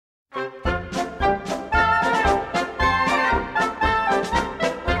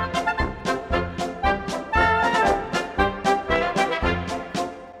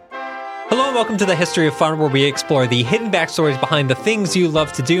welcome to the History of Fun, where we explore the hidden backstories behind the things you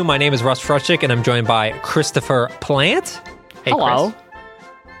love to do. My name is Russ Frushtick, and I'm joined by Christopher Plant. Hey, hello. Chris.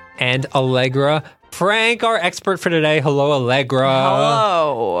 And Allegra Frank, our expert for today. Hello, Allegra.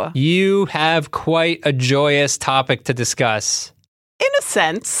 Hello. You have quite a joyous topic to discuss. In a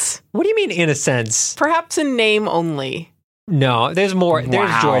sense. What do you mean, in a sense? Perhaps in name only. No, there's more.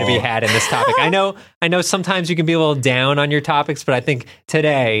 There's joy to be had in this topic. I know sometimes you can be a little down on your topics, but I think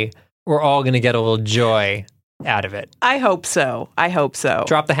today we're all going to get a little joy out of it. I hope so.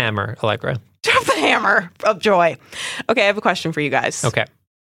 Drop the hammer, Allegra. Drop the hammer of joy. Okay, I have a question for you guys. Okay.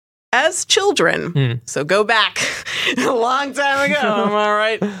 As children, so go back a long time ago, am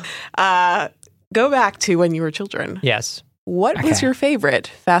I right? Go back to when you were children. Yes. What was your favorite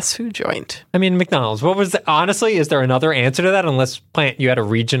fast food joint? I mean, McDonald's. What was honestly, is there another answer to that? Unless, Plant, you had a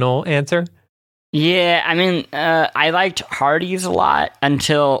regional answer? Yeah, I mean, I liked Hardee's a lot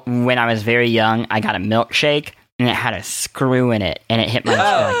until when I was very young. I got a milkshake and it had a screw in it, and it hit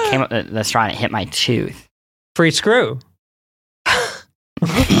my came up the straw and it hit my tooth. Free screw.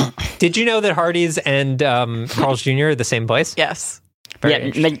 Did you know that Hardee's and Carl's Jr. are the same place? Yes.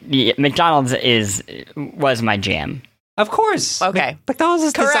 McDonald's was my jam. Of course. Okay. McDonald's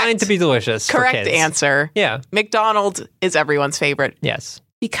is Correct. designed to be delicious. Correct for kids. answer. Yeah. McDonald's is everyone's favorite. Yes.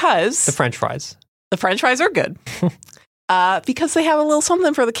 Because The French fries. the French fries are good. Because they have a little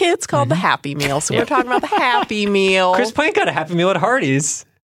something for the kids called the Happy Meal. So we're talking about the Happy Meal. Chris Plant got a Happy Meal at Hardee's.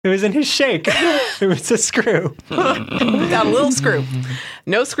 It was in his shake. It was a screw. Got a little screw.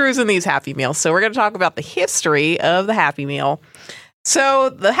 No screws in these Happy Meals. So we're going to talk about the history of the Happy Meal. So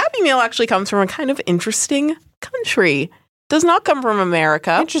the Happy Meal actually comes from a kind of interesting country. Does not come from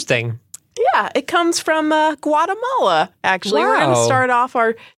America. Interesting. Yeah, it comes from Guatemala, actually. We're going to Wow. start off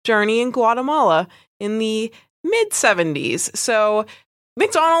our journey in Guatemala in the mid-70s. So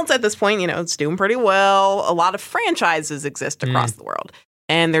McDonald's at this point, it's doing pretty well. A lot of franchises exist across the world.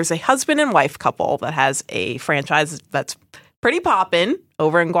 And there's a husband and wife couple that has a franchise that's pretty poppin'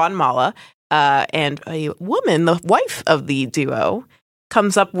 over in Guatemala. And a woman, the wife of the duo,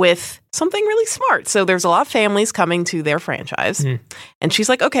 comes up with something really smart. So there's a lot of families coming to their franchise. And she's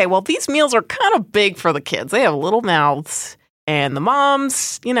like, okay, well, these meals are kind of big for the kids. They have little mouths. And the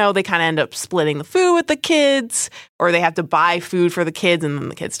moms, they kind of end up splitting the food with the kids, or they have to buy food for the kids and then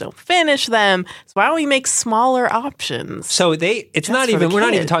the kids don't finish them. So why don't we make smaller options? So we're not even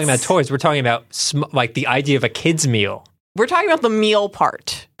talking about kids. toys. We're talking about like the idea of a kid's meal. We're talking about the meal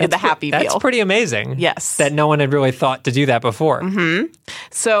part of the Happy Meal. That's pretty amazing. Yes. That no one had really thought to do that before.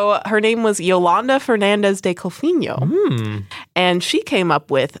 So her name was Yolanda Fernandez de Cofino. And she came up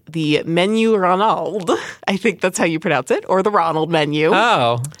with the Menu Ronald. I think that's how you pronounce it. Or the Ronald menu.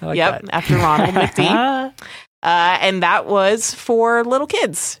 Oh, I like that. After Ronald McD. And that was for little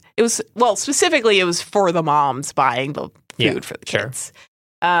kids. It was, specifically it was for the moms buying the food for the kids.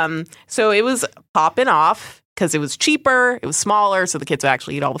 So it was popping off. Because it was cheaper, it was smaller, so the kids would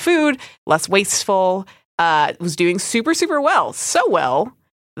actually eat all the food, less wasteful. It was doing super, super well. So well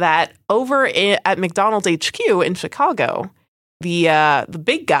that at McDonald's HQ in Chicago, the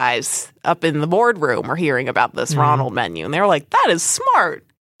big guys up in the boardroom were hearing about this Ronald menu. And they were like, that is smart.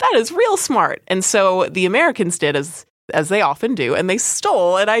 That is real smart. And so the Americans did as they often do, and they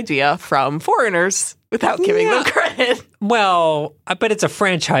stole an idea from foreigners without giving them credit. Well, but it's a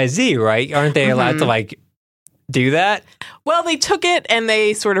franchisee, right? Aren't they allowed to do that? Well, they took it and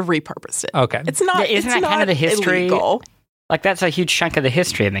they sort of repurposed it. Okay. It's not. Isn't it's that kind not of the history? illegal. Like, that's a huge chunk of the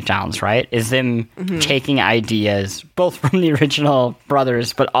history of McDonald's, right? Is them taking ideas both from the original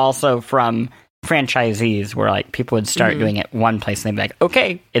brothers, but also from franchisees, where like people would start doing it one place and they'd be like,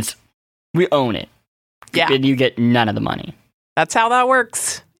 okay, we own it. Yeah. And you get none of the money. That's how that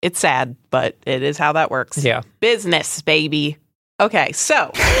works. It's sad, but it is how that works. Yeah. Business, baby. Okay,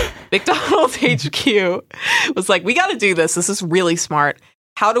 so McDonald's HQ was like, we got to do this. This is really smart.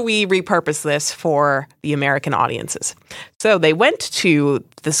 How do we repurpose this for the American audiences? So they went to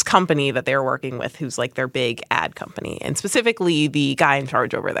this company that they were working with, who's like their big ad company, and specifically the guy in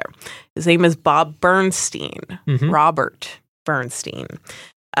charge over there. His name is Bob Bernstein, Robert Bernstein.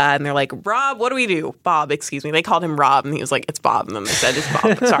 And they're like, Rob, what do we do? Bob, excuse me. They called him Rob, and he was like, it's Bob. And then they said, it's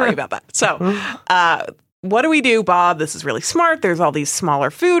Bob. Sorry about that. So what do we do, Bob? This is really smart. There's all these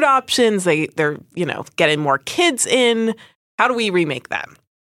smaller food options. They're getting more kids in. How do we remake that?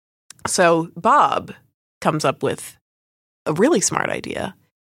 So Bob comes up with a really smart idea.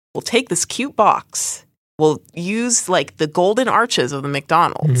 We'll take this cute box. We'll use like the golden arches of the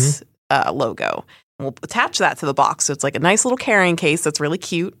McDonald's logo. We'll attach that to the box. So it's like a nice little carrying case that's really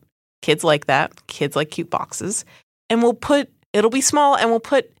cute. Kids like that. Kids like cute boxes. And it'll be small, and we'll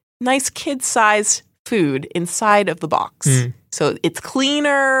put nice kid-sized food inside of the box. So it's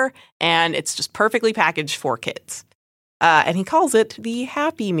cleaner and it's just perfectly packaged for kids. And he calls it the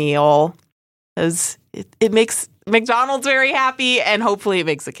Happy Meal because it makes McDonald's very happy, and hopefully it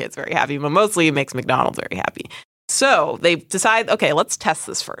makes the kids very happy, but mostly it makes McDonald's very happy. So they decide, okay, let's test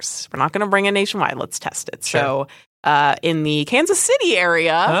this first. We're not going to bring it nationwide. Let's test it. Sure. So in the Kansas City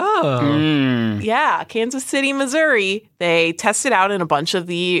area, Kansas City, Missouri, they test it out in a bunch of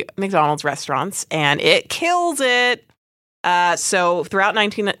the McDonald's restaurants, and it kills it. So throughout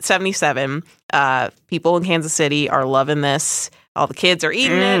 1977, people in Kansas City are loving this. All the kids are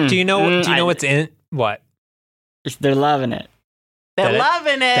eating it. Do you know what's in it? What? They're loving it. They're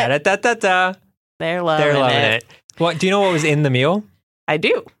loving it. Da-da-da-da-da. They're loving it. What? Do you know what was in the meal? I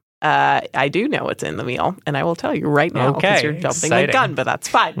do. I do know what's in the meal, and I will tell you right now because Okay, you're jumping exciting. the gun, but that's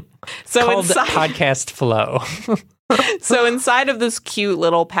fine. So Called inside, Podcast Flow. so inside of this cute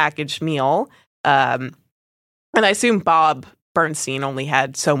little packaged meal, and I assume Bob Bernstein only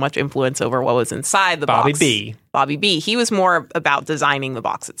had so much influence over what was inside the Bobby box. B. Bobby B. He was more about designing the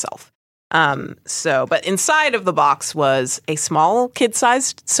box itself. But inside of the box was a small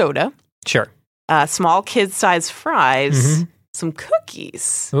kid-sized soda, Sure. small kid-sized fries, Mhm. some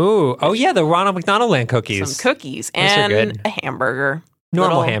cookies, Ooh. Oh, yeah, the Ronald McDonald Land cookies. some cookies, Those are and good. a hamburger.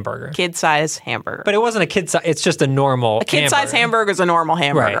 Normal Little hamburger. Kid-sized hamburger. But it wasn't a kid size. It's just a normal A kid-sized hamburger is a normal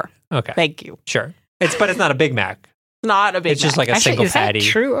hamburger. Right. Okay. Thank you. Sure. But it's not a Big Mac. Not a big It's just Mac. like a single is that patty.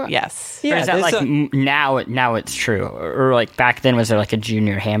 true? Yes. Or is that there's like now it's true, or like back then was there like a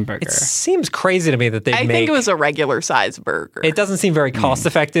junior hamburger? It seems crazy to me that they I make. think it was a regular size burger. It doesn't seem very cost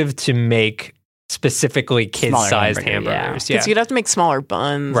effective to make specifically kid-sized hamburger, yeah. hamburgers. Because you'd have to make smaller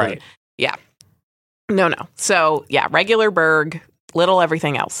buns. Right. No. So, regular burg, little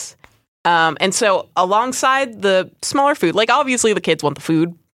everything else. And so alongside the smaller food, like obviously the kids want the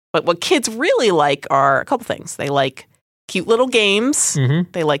food, but what kids really like are a couple things. They like cute little games,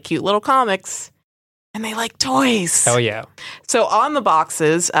 they like cute little comics, and they like toys. Oh, yeah. So on the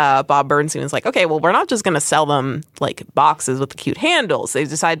boxes, Bob Bernstein was like, okay, well, we're not just going to sell them like boxes with the cute handles. They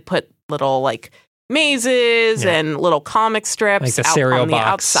decided to put little like mazes and little comic strips Like the out cereal on the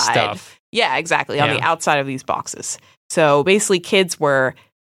box outside. stuff. Yeah, exactly. On the Yeah. outside of these boxes. So basically, kids were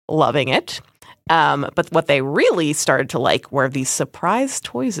loving it. But what they really started to like were these surprise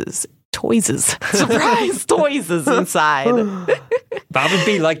surprise toys inside. Bob and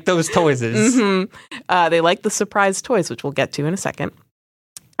B like those toyses. They like the surprise toys, which we'll get to in a second.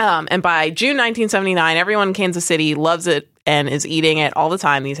 And by June 1979, everyone in Kansas City loves it and is eating it all the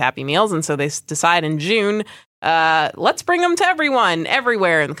time, these Happy Meals. And so they decide in June, let's bring them to everyone,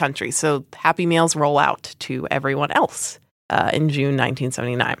 everywhere in the country. So Happy Meals roll out to everyone else in June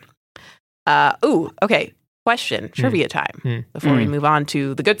 1979. Okay. Question, trivia time, before we move on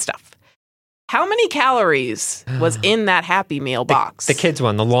to the good stuff. How many calories was in that Happy Meal box? The kids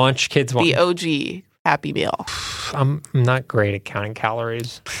one, the launch kids one. The OG Happy Meal. I'm not great at counting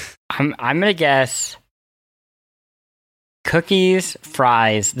calories. I'm gonna guess cookies,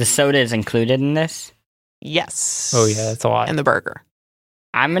 fries. The soda is included in this. Yes. Oh, yeah, that's a lot. And the burger.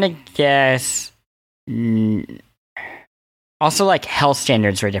 I'm gonna guess. Also, like health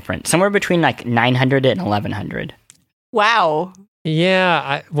standards are different. Somewhere between like 900 and 1100. Wow.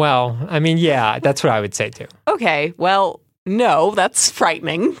 Yeah, yeah, that's what I would say too. Okay. Well, no, that's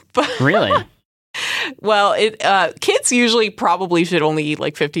frightening. But Really? well, kids usually probably should only eat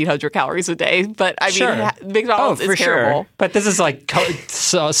like 1,500 calories a day. But I Sure. mean, McDonald's for is terrible. sure. But this is like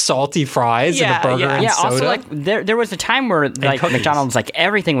salty fries and Yeah, a burger yeah. and Yeah. soda. Also, like there was a time where like cookies. McDonald's, like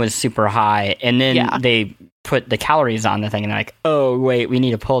everything was super high, and then Yeah. they put the calories on the thing, and they're like, oh wait, we need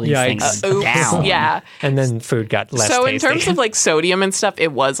to pull these Yikes. things Oops. down. Yeah. and then food got less So in tasty. terms of like sodium and stuff,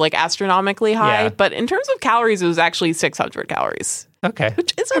 it was like astronomically high. Yeah. But in terms of calories, it was actually 600 calories, okay.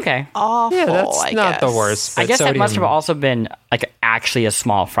 which isn't Okay. awful. Yeah, that's I not the guess. worst. I but guess that must have sodium- also been like actually a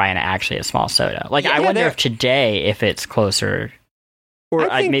small fry and actually a small soda. Like I Yeah, wonder they're- if today if it's closer, or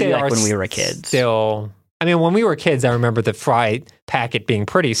I think maybe they like are when we were kids. Still, I mean, when we were kids, I remember the fry packet being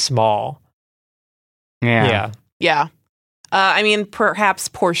pretty small. Yeah. Yeah. I mean, perhaps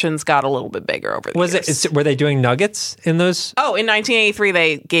portions got a little bit bigger over the years. Were they doing nuggets in those? Oh, in 1983,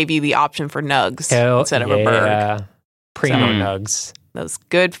 they gave you the option for nugs instead of a burger. Primo So- nugs. Those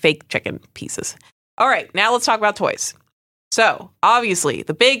good fake chicken pieces. All right, now let's talk about toys. So, obviously,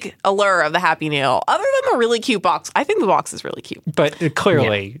 the big allure of the Happy Meal, other than the really cute box, I think the box is really cute. But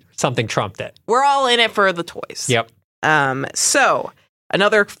clearly, something trumped it. We're all in it for the toys. Yep. So,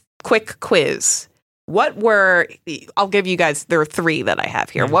 another quick quiz. I'll give you guys, there are three that I have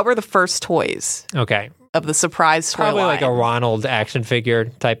here. What were the first toys? Okay. of the surprise toy Probably line. like a Ronald action figure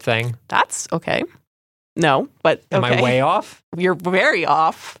type thing. That's okay. No, but Am okay. I way off? You're very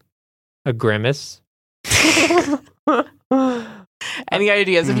off. A Grimace? Any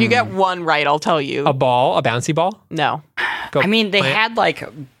ideas? If you get one right, I'll tell you. A ball? A bouncy ball? No. Go I mean, they plant. had like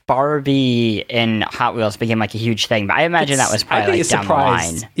Barbie and Hot Wheels became like a huge thing, but I imagine that was probably like down the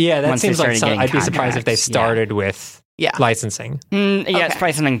line. Yeah, that once they seems like started getting I'd be surprised if they contracts, yeah. started with Yeah. licensing. Yeah, Okay. it's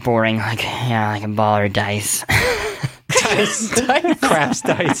probably something boring, like a ball or dice. Craps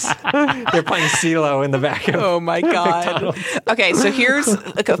dice. They're playing CeeLo in the back of Oh my god. McDonald's. Okay, so here's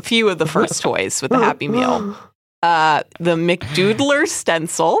like a few of the first toys with the Happy Meal. The McDoodler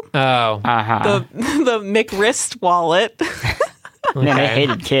stencil, Oh, Uh-huh. the McWrist wallet. And then they okay.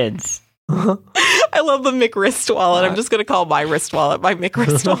 hated kids. I love the McWrist wallet. I'm just going to call my wrist wallet my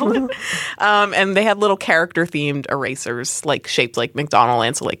McWrist wallet. And they had little character themed erasers, like shaped like McDonald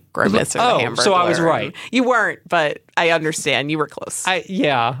and so like Grimace or the Oh, Hamburglar. so I was right. You weren't, but I understand. You were close.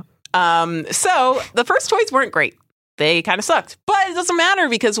 Yeah. So the first toys weren't great. They kind of sucked, but it doesn't matter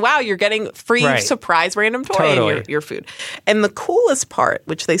because wow, you're getting free Right. surprise random toy Totally. in your food. And the coolest part,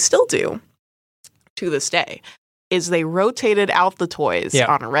 which they still do to this day, is they rotated out the toys Yeah.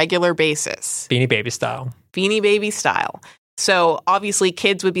 on a regular basis, Beanie Baby style. Beanie Baby style. So obviously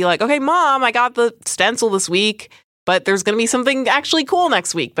kids would be like, okay, Mom, I got the stencil this week, but there's going to be something actually cool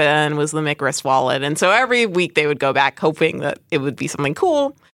next week. But then it was the McWrist wallet. And so every week they would go back hoping that it would be something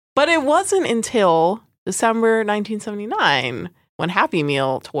cool. But it wasn't until December 1979 when Happy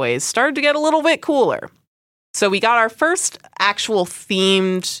Meal toys started to get a little bit cooler. So we got our first actual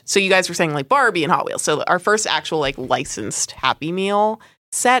themed, so you guys were saying like Barbie and Hot Wheels. So our first actual like licensed Happy Meal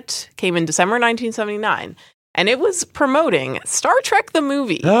set came in December 1979. And it was promoting Star Trek the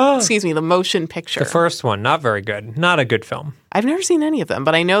movie. Excuse me, the motion picture. The first one, not very good. Not a good film. I've never seen any of them,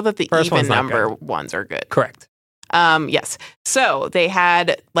 but I know that the First even one's not number ones are good. Correct. Yes. So they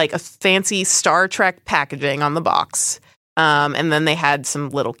had like a fancy Star Trek packaging on the box. And then they had some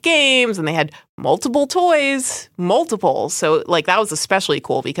little games and they had multiple toys, multiple. So like that was especially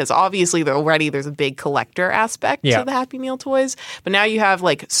cool because obviously there's a big collector aspect Yeah. to the Happy Meal toys. But now you have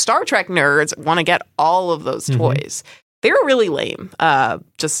like Star Trek nerds want to get all of those toys. They were really lame.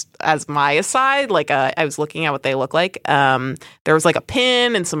 Just as my aside, like I was looking at what they look like. There was like a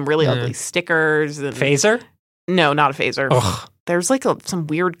pin and some really ugly stickers. And Phaser? No, not a phaser. Ugh. There's like some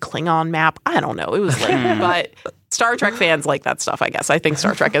weird Klingon map. I don't know. It was lame, but Star Trek fans like that stuff, I guess. I think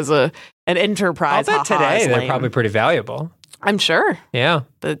Star Trek is an I'll enterprise. bet Ha-ha, today is they're lame. probably pretty valuable. I'm sure, Yeah.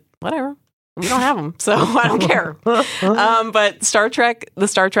 but whatever. We don't have them, so I don't care. But the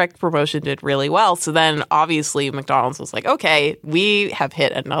Star Trek promotion did really well. So then obviously McDonald's was like, okay, we have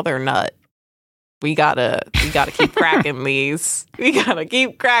hit another nut. We gotta keep cracking these. We gotta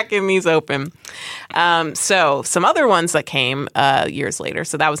keep cracking these open. So some other ones that came years later.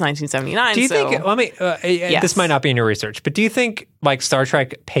 So that was 1979. Do you so, think, this might not be in your research, but do you think like Star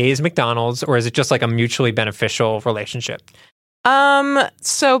Trek pays McDonald's or is it just like a mutually beneficial relationship?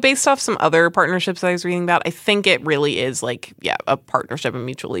 So based off some other partnerships I was reading about, I think it really is like, a partnership and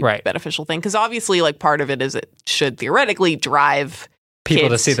mutually Right. beneficial thing. Because obviously, like part of it is it should theoretically drive People to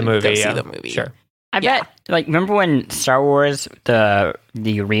kids see the movie. go see Yeah. the movie. Sure. I bet, like, remember when Star Wars, the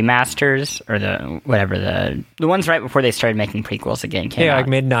remasters, or the ones right before they started making prequels again came Yeah, out? like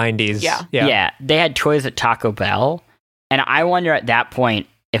mid 90s. Yeah. Yeah, they had toys at Taco Bell, and I wonder at that point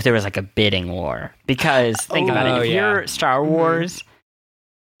if there was like a bidding war. Because think about it, if you're Star Wars,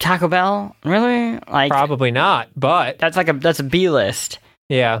 Taco Bell, really? Like, Probably not, but that's a B list.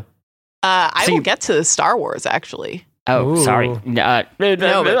 yeah. I So will you- get to Star Wars actually. Oh, Ooh. sorry. No,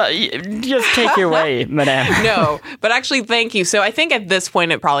 Just take your way, madame. No, but actually, thank you. So I think at this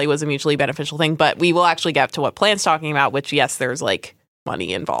point it probably was a mutually beneficial thing, but we will actually get to what Plant's talking about, which, yes, there's like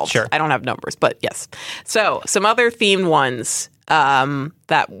money involved. Sure. I don't have numbers, but yes. So some other themed ones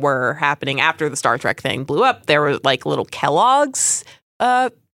that were happening after the Star Trek thing blew up, there were like little Kellogg's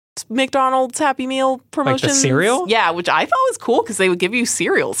McDonald's Happy Meal promotions. cereal? Yeah, which I thought was cool because they would give you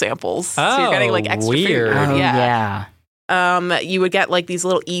cereal samples. So you're getting like extra weird. food. Oh, Yeah. yeah. You would get like these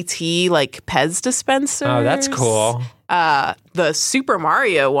little ET like Pez dispensers. Oh, that's cool. The Super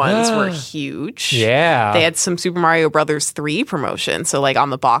Mario ones were huge. Yeah. They had some Super Mario Brothers 3 promotion. So like on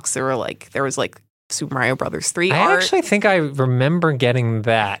the box there was like Super Mario Brothers 3 I art. actually think I remember getting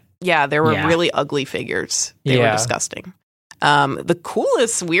that. Yeah, there were Yeah. really ugly figures. They were Yeah. disgusting. The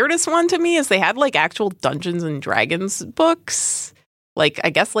coolest, weirdest one to me is they had like actual Dungeons and Dragons books. Like I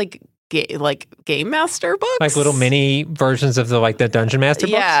guess like Game Master books, Like little mini versions of the Dungeon Master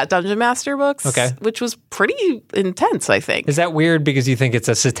books? Yeah, Dungeon Master books. Okay. Which was pretty intense, I think. Is that weird because you think it's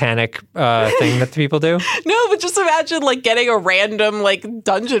a satanic thing that people do? No, but just imagine getting a random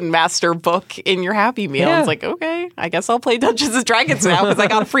Dungeon Master book in your Happy Meal. Yeah. It's like, okay, I guess I'll play Dungeons and Dragons now because I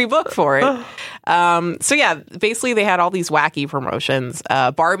got a free book for it. So yeah, basically they had all these wacky promotions.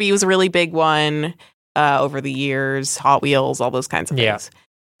 Barbie was a really big one over the years, Hot Wheels, all those kinds of things. Yeah.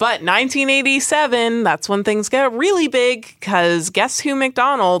 But 1987, that's when things get really big because guess who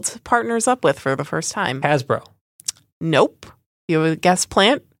McDonald's partners up with for the first time? Hasbro. Nope. You have a guess,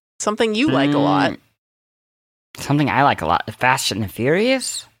 Plant? Something you like a lot. Something I like a lot. Fast and the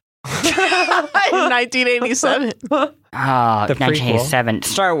Furious? In 1987. Oh, The prequel. 1987.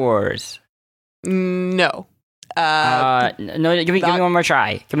 Star Wars. No. No, give me one more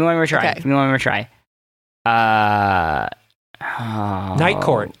try. Give me one more try. Okay. Give me one more try. Night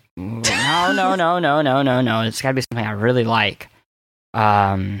Court. No. It's got to be something I really like.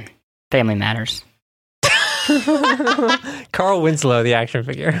 Family Matters. Carl Winslow, the action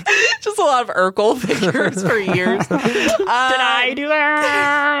figure. Just a lot of Urkel figures for years. Did I do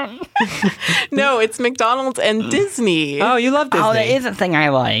that? No, it's McDonald's and Disney. Oh, you love Disney. Oh, that is a thing I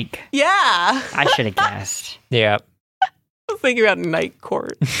like. Yeah. I should have guessed. Yeah. I was thinking about Night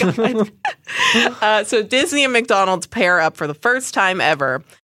Court. So Disney and McDonald's pair up for the first time ever.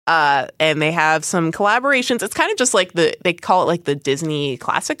 And they have some collaborations. It's kind of just they call it the Disney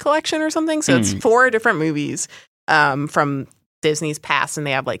Classic Collection or something. So it's 4 different movies from Disney's past. And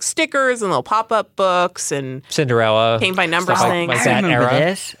they have stickers and little pop-up books and Cinderella. paint by numbers stuff things. like I that remember era.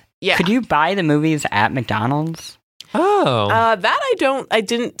 this. Yeah. Could you buy the movies at McDonald's? Oh. That I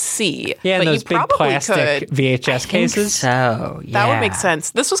didn't see. Yeah, but and those you big probably plastic could. VHS cases. So, yeah. That would make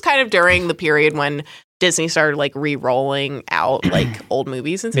sense. This was kind of during the period when Disney started re-rolling out old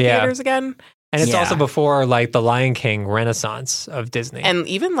movies into Yeah. theaters again. And it's Yeah. also before the Lion King renaissance of Disney. And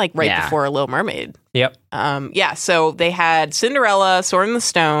even right Yeah. before Little Mermaid. Yep. So they had Cinderella, Sword in the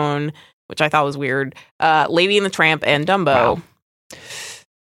Stone, which I thought was weird, Lady and the Tramp, and Dumbo. Wow.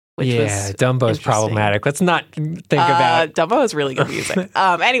 Which yeah, was Dumbo's interesting. problematic. Let's not think about. Dumbo is really good music.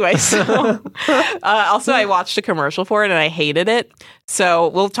 Anyway, so also I watched a commercial for it and I hated it. So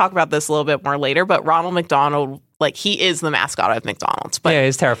we'll talk about this a little bit more later. But Ronald McDonald, he is the mascot of McDonald's. But Yeah,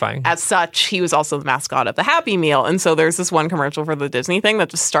 it's terrifying. as such, he was also the mascot of the Happy Meal. And so there's this one commercial for the Disney thing that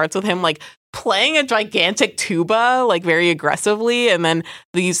just starts with him playing a gigantic tuba very aggressively, and then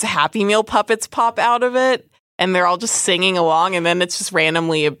these Happy Meal puppets pop out of it. And they're all just singing along, and then it's just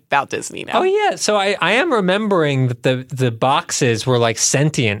randomly about Disney now. Oh yeah, so I am remembering that the boxes were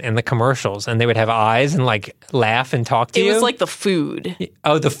sentient in the commercials, and they would have eyes and laugh and talk to It you. was the food.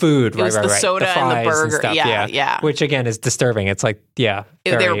 Oh, the food, It was right, the right. soda and the fries burger. stuff, Yeah. Which again is disturbing. It's They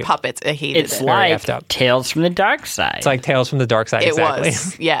were puppets. I hated It's it. Very like effed up. Tales from the Dark Side. It's like Tales from the Dark Side. It Exactly.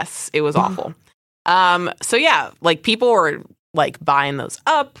 was. Yes, it was awful. So yeah, people were buying those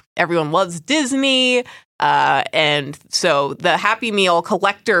up. Everyone loves Disney. And so the Happy Meal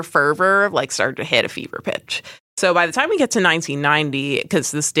collector fervor started to hit a fever pitch. So by the time we get to 1990, because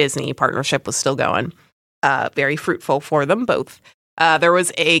this Disney partnership was still going, very fruitful for them both, there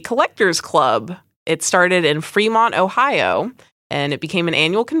was a collectors club. It started in Fremont, Ohio, and it became an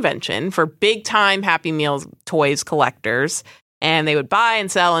annual convention for big-time Happy Meal toys collectors. And they would buy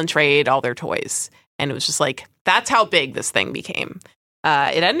and sell and trade all their toys. And it was just that's how big this thing became.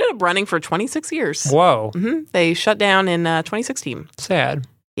 It ended up running for 26 years. Whoa, They shut down in 2016. sad.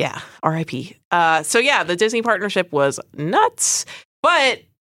 Yeah, RIP. So yeah, the Disney partnership was nuts, but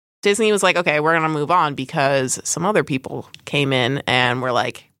Disney was okay, we're going to move on because some other people came in and were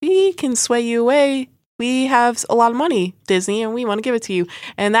we can sway you away. We have a lot of money, Disney, and we want to give it to you.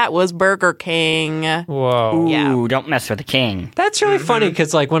 And that was Burger King. Whoa, Ooh, yeah. don't mess with the king. that's really funny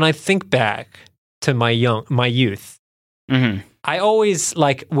because when I think back to my youth, Mm-hmm. I always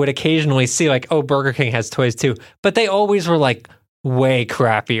would occasionally see oh, Burger King has toys too, but they always were way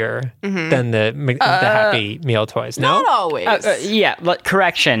crappier than the Happy Meal toys. No, Not always. Yeah, but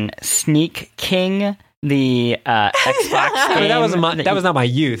correction. Sneak King, the Xbox I mean, game. that was not my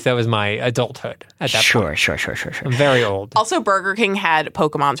youth. That was my adulthood at that point. Sure. I'm very old. Also, Burger King had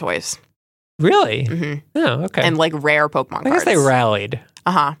Pokemon toys. Really? Mhm. Oh, okay. And rare Pokemon cards. I guess they rallied.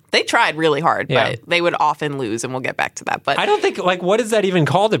 They tried really hard, Yeah. but they would often lose, and we'll get back to that. But I don't think what is that even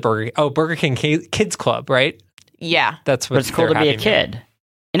called at Burger King? Oh, Burger King Kids Club, right? yeah, That's what But it's cool to their be a Happy Meal. kid.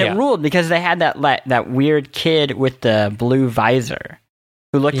 And Yeah. it ruled because they had that weird kid with the blue visor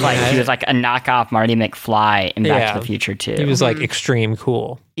who looked like he was a knockoff Marty McFly in Back Yeah. to the Future too. He was extreme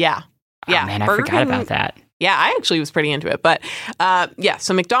cool. yeah. Oh, man, I Burger forgot King about that. Yeah, I actually was pretty into it. But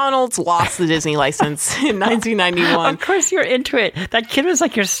so McDonald's lost the Disney license in 1991. Of course you're into it. That kid was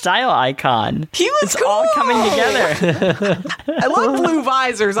like your style icon. He was It's all coming together. I love blue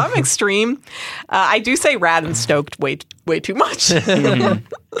visors. I'm extreme. I do say rad and stoked way too much.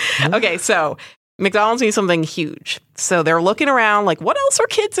 Okay, so McDonald's needs something huge. So they're looking around like, what else are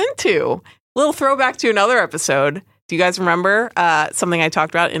kids into? Little throwback to another episode. Do you guys remember something I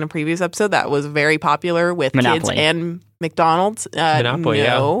talked about in a previous episode that was very popular with Monopoly. kids and McDonald's? Monopoly,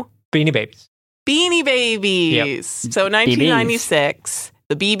 no. Yeah. Beanie Babies. Beanie Babies. Yep. So 1996,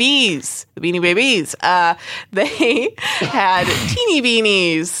 the BBs, the Beanie Babies, they had teeny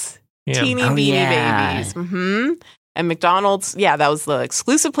beanies. Yeah. Teeny Oh, beanie yeah. babies. And McDonald's, that was the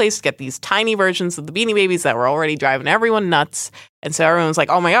exclusive place to get these tiny versions of the Beanie Babies that were already driving everyone nuts. And so everyone was like,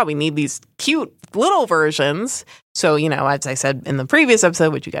 oh my God, we need these cute little versions. So, as I said in the previous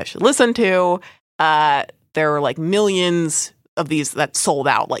episode, which you guys should listen to, there were like millions of these that sold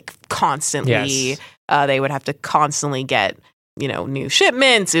out like constantly. Yes. They would have to constantly get, new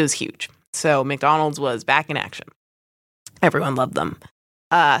shipments. It was huge. So McDonald's was back in action. Everyone loved them.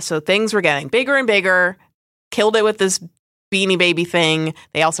 So things were getting bigger and bigger. Killed it with this Beanie Baby thing.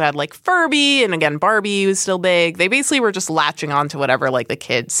 They also had like Furby, and again, Barbie was still big. They basically were just latching on to whatever like the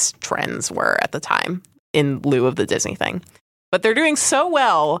kids' trends were at the time in lieu of the Disney thing. But they're doing so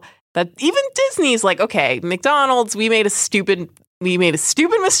well that even Disney's like, okay, McDonald's, we made a stupid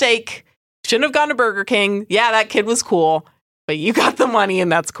mistake. Shouldn't have gone to Burger King. Yeah, that kid was cool, but you got the money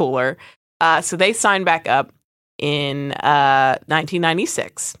and that's cooler. So they signed back up in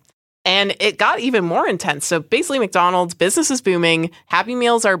 1996. And it got even more intense. So basically, McDonald's business is booming. Happy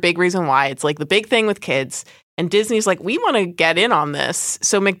Meals are a big reason why. It's like the big thing with kids. And Disney's like, we want to get in on this.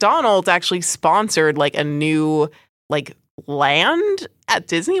 So McDonald's actually sponsored like a new like land at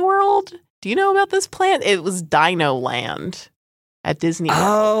Disney World. Do you know about this plan? It was Dino Land at Disney World.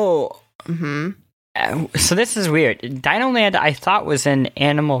 Oh. Mm-hmm. So this is weird. Dino Land, I thought, was in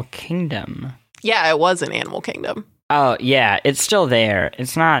Animal Kingdom. Yeah, it was in Animal Kingdom. Oh, yeah. It's still there.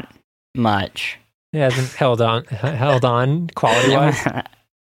 It's not much. It hasn't held on quality wise.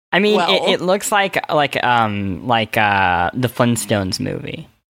 I mean, Well- it looks like the Flintstones movie.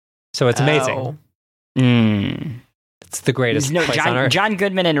 So it's amazing. Oh. Mm. It's the greatest No, place on earth. John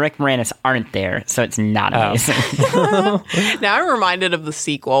Goodman and Rick Moranis aren't there, so it's not amazing. Now I'm reminded of the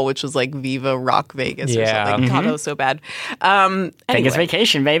sequel, which was like Viva Rock Vegas or Yeah. something. God, that was so bad. Anyway. Vegas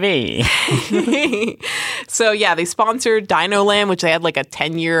Vacation, baby. So yeah, they sponsored Dino Land, which they had like a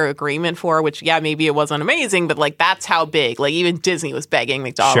 10-year agreement for, which maybe it wasn't amazing, but like that's how big. Like even Disney was begging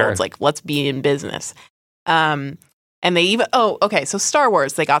McDonald's, Sure. like, let's be in business. And they even so Star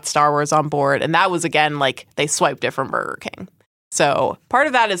Wars, they got Star Wars on board, and that was again like they swiped it from Burger King. So part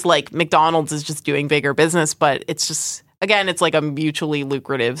of that is like McDonald's is just doing bigger business, but it's just again, it's like a mutually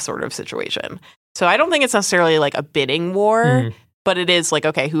lucrative sort of situation. So I don't think it's necessarily like a bidding war. But it is like,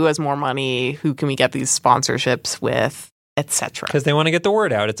 okay, who has more money? Who can we get these sponsorships with, etc. Because they want to get the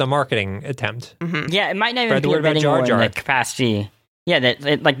word out. It's a marketing attempt. Yeah, it might not even Spread the be a word about bidding Jar war in Jar. the capacity. Yeah,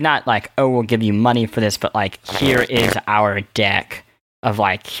 that like not like, oh, we'll give you money for this, but like, here is our deck of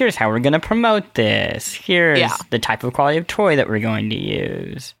like, here's how we're going to promote this. Here's the type of quality of toy that we're going to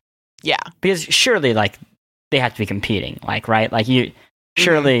use. Yeah. Because surely, like, they have to be competing, like, right? Like,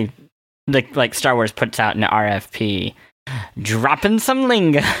 surely, like Star Wars puts out an RFP, dropping some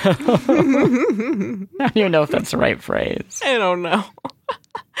lingo. I don't even know if that's the right phrase. I don't know.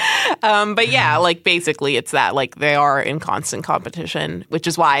 But yeah, like basically it's that like they are in constant competition, which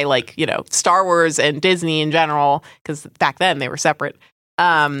is why like, Star Wars and Disney in general, because back then they were separate,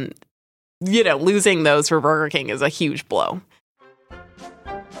 losing those for Burger King is a huge blow.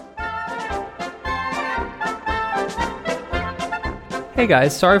 Hey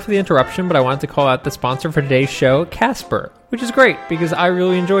guys, sorry for the interruption, but I wanted to call out the sponsor for today's show, Casper, which is great because I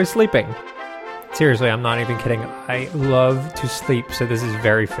really enjoy sleeping. Seriously, I'm not even kidding. I love to sleep, so this is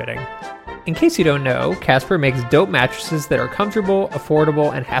very fitting. In case you don't know, Casper makes dope mattresses that are comfortable,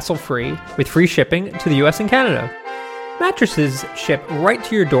 affordable, and hassle-free, with free shipping to the US and Canada. Mattresses ship right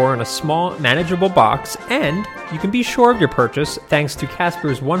to your door in a small, manageable box, and you can be sure of your purchase thanks to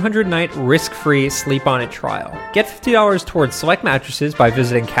Casper's 100-night risk-free Sleep On It trial. Get $50 towards select mattresses by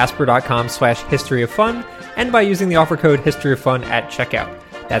visiting casper.com/historyoffun and by using the offer code HistoryOfFun at checkout.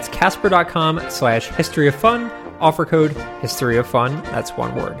 That's casper.com/historyoffun, offer code HistoryOfFun, that's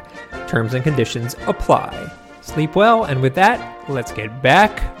one word. Terms and conditions apply. Sleep well, and with that, let's get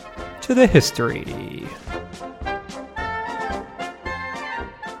back to the history.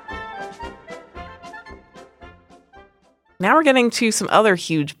 now we're getting to some other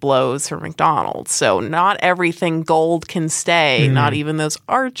huge blows for McDonald's. So not everything gold can stay, not even those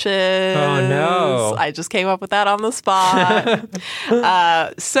arches. Oh, no. I just came up with that on the spot.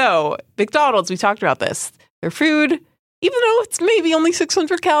 So McDonald's, we talked about this. Their food, even though it's maybe only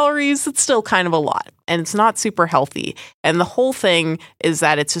 600 calories, it's still kind of a lot. And it's not super healthy. And the whole thing is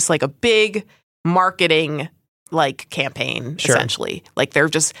that it's just like a big marketing like campaign, essentially. Like they're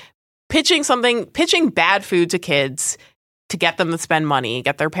just pitching bad food to kids to get them to spend money,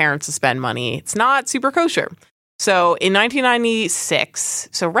 get their parents to spend money. It's not super kosher. So in 1996,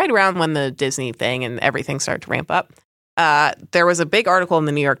 so right around when the Disney thing and everything started to ramp up, there was a big article in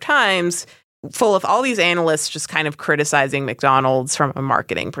the New York Times full of all these analysts just kind of criticizing McDonald's from a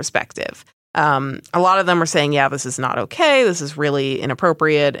marketing perspective. A lot of them were saying, yeah, this is not okay. This is really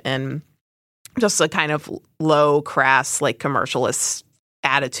inappropriate and just a kind of low, crass, like commercialist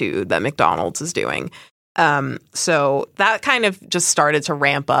attitude that McDonald's is doing. So that kind of just started to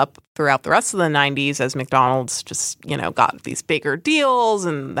ramp up throughout the rest of the 90s as McDonald's just, got these bigger deals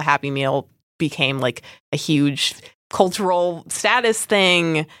and the Happy Meal became like a huge cultural status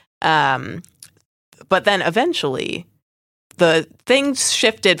thing. But then eventually the things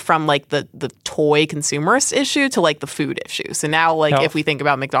shifted from like the toy consumerist issue to like the food issue. So now like if we think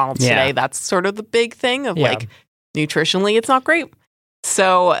about McDonald's today, that's sort of the big thing of like nutritionally it's not great.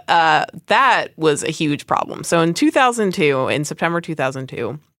 So that was a huge problem. So in September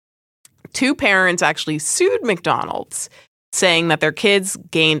 2002, two parents actually sued McDonald's saying that their kids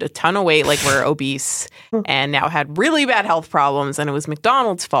gained a ton of weight, like were obese, and now had really bad health problems. And it was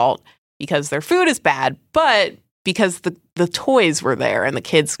McDonald's fault because their food is bad, but because the toys were there and the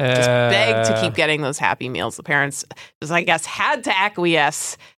kids just begged to keep getting those Happy Meals. The parents just, I guess, had to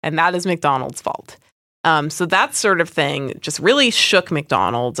acquiesce, and that is McDonald's fault. So that sort of thing just really shook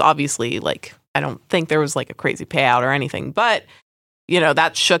McDonald's. Obviously, like, I don't think there was like a crazy payout or anything, but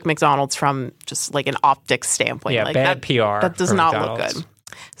that shook McDonald's from just like an optics standpoint. Yeah, like bad PR. That does not look good.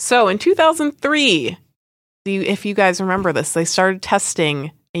 So in 2003, if you guys remember this, they started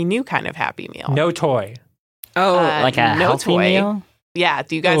testing a new kind of Happy Meal. No toy. Oh, like a healthy meal? Yeah.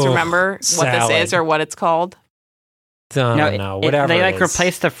 Do you guys remember what this is or what it's called? Don't know. Whatever. They like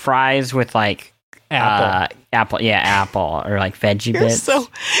replace the fries with like apple. Apple or like veggie bits.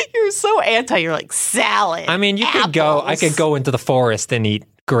 You're so anti. You're like salad. I mean, I could go into the forest and eat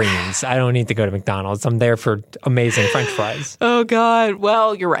greens. I don't need to go to McDonald's. I'm there for amazing French fries. Oh God.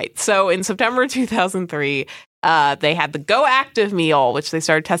 Well, you're right. So in September 2003, they had the Go Active meal, which they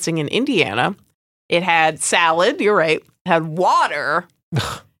started testing in Indiana. It had salad. You're right. It had water.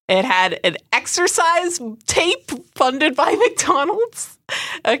 It had an exercise tape funded by McDonald's,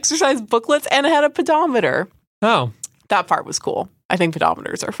 exercise booklets, and it had a pedometer. Oh. That part was cool. I think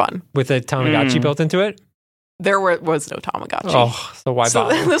pedometers are fun. With a Tamagotchi built into it? There was no Tamagotchi. Oh, so why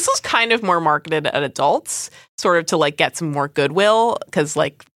bother? So this was kind of more marketed at adults, sort of to like get some more goodwill, because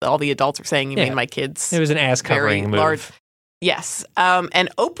like all the adults were saying, you made my kids. It was an ass covering move. Large. Yes.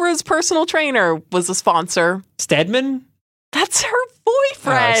 And Oprah's personal trainer was a sponsor. Stedman? That's her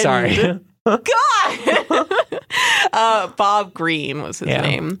boyfriend. Oh, sorry. God. Bob Green was his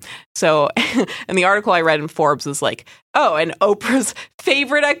name. So, and the article I read in Forbes was like, and Oprah's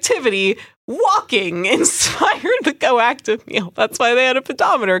favorite activity, walking, inspired the Go Active meal. That's why they had a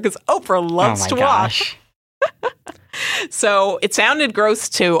pedometer, because Oprah loves to walk. So it sounded gross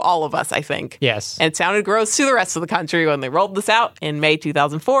to all of us, I think. Yes. And it sounded gross to the rest of the country when they rolled this out in May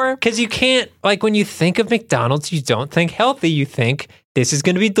 2004. Because you can't, like, when you think of McDonald's, you don't think healthy. You think this is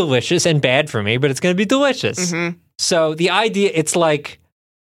going to be delicious and bad for me, but it's going to be delicious. Mm-hmm. So the idea, it's like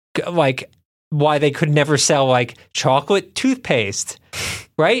why they could never sell, like, chocolate toothpaste,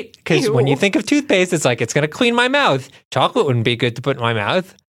 right? Because when you think of toothpaste, it's like, it's going to clean my mouth. Chocolate wouldn't be good to put in my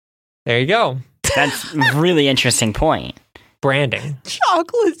mouth. There you go. That's a really interesting point. Branding.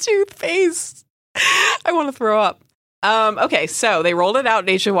 Chocolate toothpaste. I want to throw up. Okay, so they rolled it out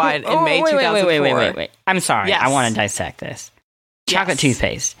nationwide in May 2004. Wait. I'm sorry. Yes. I want to dissect this. Chocolate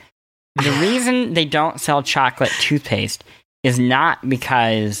toothpaste. The reason they don't sell chocolate toothpaste is not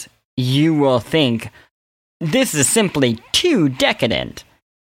because you will think this is simply too decadent.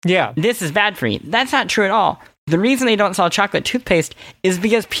 Yeah. This is bad for you. That's not true at all. The reason they don't sell chocolate toothpaste is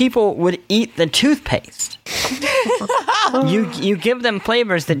because people would eat the toothpaste. You give them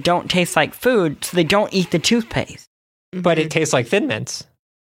flavors that don't taste like food, so they don't eat the toothpaste. But it tastes like Thin Mints.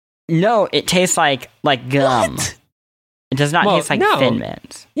 No, it tastes like gum. What? It does not taste like Thin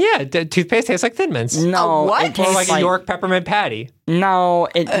Mints. Yeah, toothpaste tastes like Thin Mints. No, what? It tastes like a York peppermint patty. No,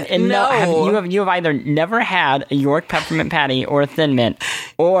 no. You have either never had a York peppermint patty or a Thin Mint,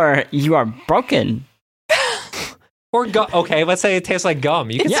 or you are broken. Or gum. Okay, let's say it tastes like gum.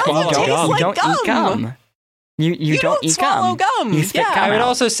 You can It swallow doesn't taste gum. like you don't eat gum. gum. You don't eat swallow gum. You spit Yeah. gum I would out.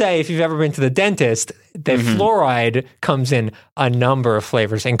 also say, if you've ever been to the dentist, the fluoride comes in a number of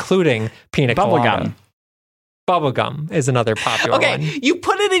flavors, including pina colada. Bubblegum. Bubblegum is another popular Okay, one. you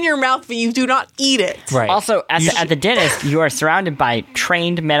put it in your mouth, but you do not eat it. Right. Also, at the dentist, you are surrounded by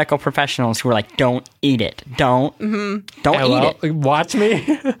trained medical professionals who are like, "Don't eat it. Don't eat it." Watch me.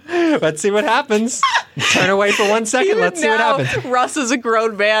 Let's see what happens. Turn away for 1 second. Even Let's see what now, happens. Russ is a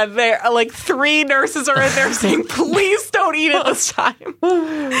grown man. There, like 3 nurses are in there saying, "Please don't eat it this time." Kids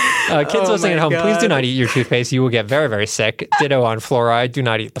Oh listening my at home, please do God. not eat your toothpaste. You will get very, very sick. Ditto on fluoride. Do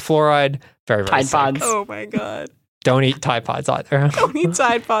not eat the fluoride. Very, very Tide sick. Pods. Oh my god. Don't eat Tide Pods either. Don't eat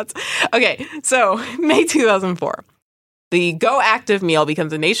Tide Pods. Okay, so May 2004, the Go Active meal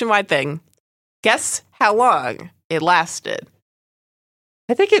becomes a nationwide thing. Guess how long it lasted?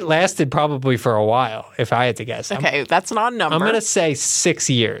 I think it lasted probably for a while, if I had to guess. Okay, that's an odd number. I'm going to say 6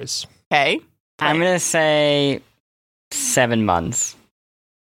 years. Okay. I'm gonna say 7 months.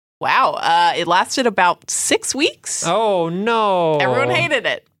 Wow, it lasted about 6 weeks. Oh, no. Everyone hated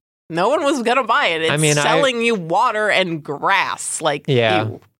it. No one was gonna buy it. It's I mean, selling you water and grass. Like, Yeah.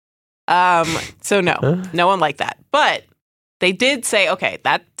 ew. So no one liked that. But they did say, okay,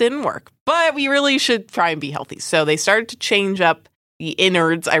 that didn't work. But we really should try and be healthy. So they started to change up the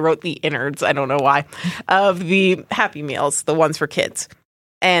innards. I wrote the innards, I don't know why, of the Happy Meals, the ones for kids.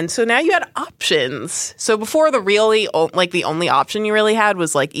 And so now you had options. So before the only option you really had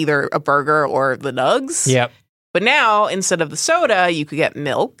was like either a burger or the nugs. Yep. But now, instead of the soda, you could get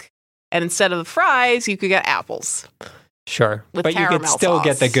milk. And instead of the fries, you could get apples. Sure. With but you could caramel still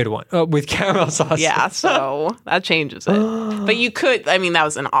get the sauce. good one. Oh, with caramel sauce. Yeah, so that changes it. But you could, I mean, that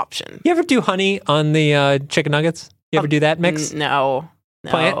was an option. You ever do honey on the chicken nuggets? You ever do that mix? No.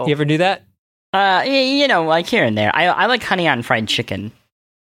 Plant? You ever do that? Like here and there. I like honey on fried chicken.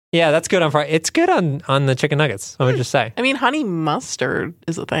 Yeah, that's good on Friday. It's good on the chicken nuggets. Let me just say. I mean, honey mustard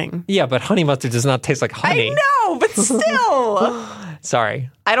is a thing. Yeah, but honey mustard does not taste like honey. I know, but still. Sorry.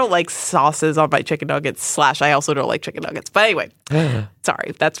 I don't like sauces on my chicken nuggets. / I also don't like chicken nuggets. But anyway,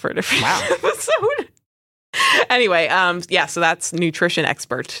 sorry, that's for a different episode. Anyway, yeah, so that's nutrition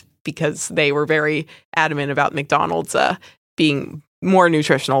expert because they were very adamant about McDonald's being more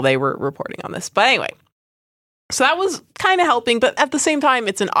nutritional. They were reporting on this. But anyway, so that was kind of helping, but at the same time,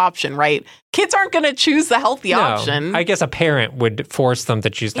 it's an option, right? Kids aren't going to choose the healthy option. I guess a parent would force them to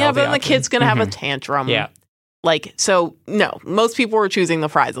choose the yeah, healthy but then the option. kid's going to have a tantrum. Yeah, Like, so no, most people were choosing the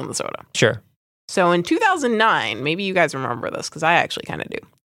fries and the soda. sure. So in 2009, maybe you guys remember this because I actually kind of do.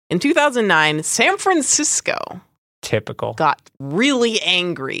 In 2009, San Francisco Typical. got really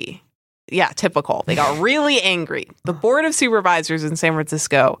angry. Yeah, typical. They got really angry. The Board of Supervisors in San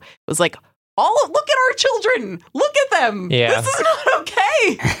Francisco was like, look at our children. Look at them. Yeah. This is not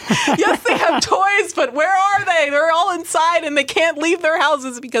okay. Yes, they have toys, but where are they? They're all inside and they can't leave their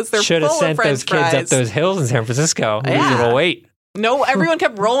houses because they're Should have full sent of French those kids fries. up those hills in San Francisco. Yeah. Lose it weight. No, everyone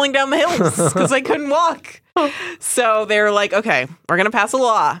kept rolling down the hills because they couldn't walk. So they were like, okay, we're going to pass a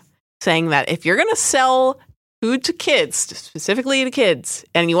law saying that if you're going to sell food to kids, specifically to kids,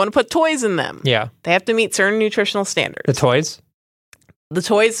 and you want to put toys in them, Yeah. they have to meet certain nutritional standards. The toys? The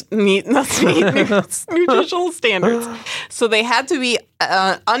toys must meet nutritional standards. So they had to be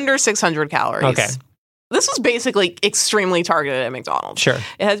under 600 calories. Okay. This was basically extremely targeted at McDonald's. Sure.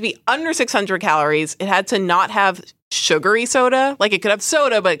 It had to be under 600 calories. It had to not have sugary soda. Like it could have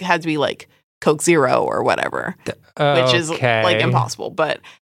soda, but it had to be like Coke Zero or whatever, which is like impossible. But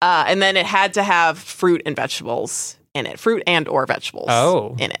and then it had to have fruit and vegetables in it, fruit and or vegetables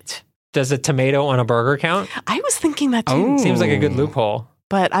in it. Does a tomato on a burger count? I was thinking that too, Oh. Seems like a good loophole.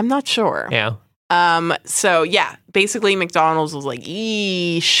 but I'm not sure. Yeah. So yeah, basically McDonald's was like,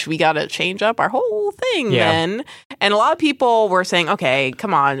 eesh, we got to change up our whole thing Yeah. then. And a lot of people were saying, okay,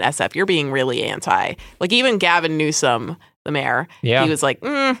 come on, SF, you're being really anti. Like even Gavin Newsom, the mayor, Yeah. he was like,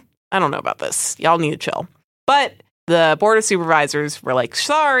 I don't know about this. Y'all need to chill. But the Board of Supervisors were like,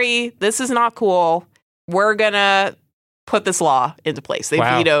 sorry, this is not cool. We're going to put this law into place. They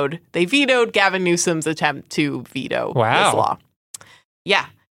vetoed Gavin Newsom's attempt to veto this law. Yeah.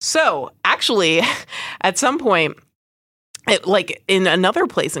 So actually, at some point, like in another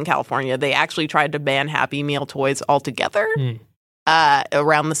place in California, they actually tried to ban Happy Meal toys altogether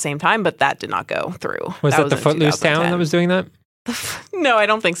around the same time, but that did not go through. Was that the in Footloose town 2010. that was doing that? No, I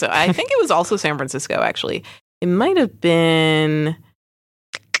don't think so. I think it was also San Francisco, actually. It might have been,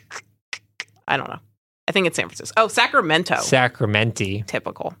 I don't know. I think it's San Francisco. Oh, Sacramento. Sacramenti.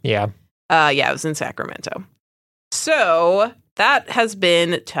 Typical. Yeah. Yeah, it was in Sacramento. So that has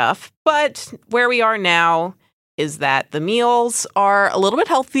been tough, but where we are now is that the meals are a little bit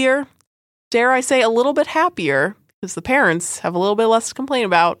healthier, dare I say a little bit happier, because the parents have a little bit less to complain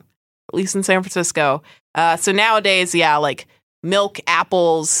about, at least in San Francisco. So nowadays, like milk,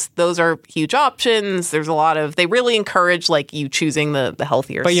 apples, those are huge options. There's a lot of, they really encourage like you choosing the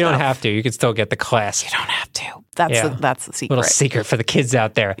healthier But you stuff. don't have to. You can still get the class. You don't have to. That's the secret. Little secret for the kids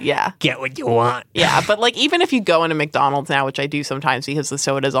out there. Yeah. Get what you want. Yeah, but like even if you go into McDonald's now, which I do sometimes because the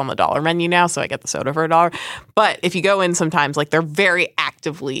soda's on the $1 menu now, so I get the soda for $1. But if you go in sometimes, like they're very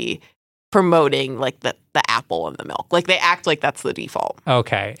actively promoting like the apple and the milk. Like they act like that's the default.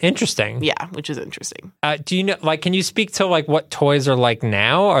 Okay. Interesting. Yeah, which is interesting. Do you know, like, can you speak to like what toys are like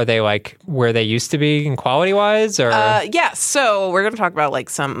now? Are they like where they used to be in quality wise or? Yeah, so we're going to talk about like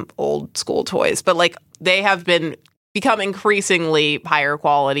some old school toys, but like they have become increasingly higher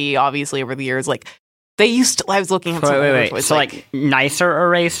quality, obviously, over the years. Like they used to, I was looking at some older toys. So like nicer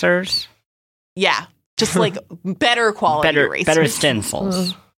erasers? Yeah, just like better quality erasers. Better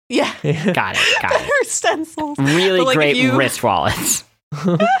stencils. Yeah. Got it. Better stencils. Really like, great wrist wallets.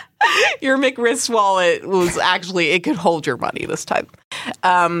 Your McWrist wallet was actually, it could hold your money this time.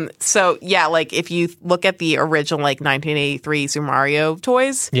 So yeah, like if you look at the original like 1983 Super Mario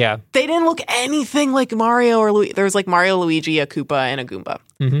toys, yeah, they didn't look anything like Mario or there was like Mario, Luigi, a Koopa, and a Goomba.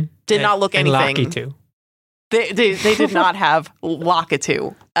 Mm-hmm. Did not look anything. And Lucky too. They did not have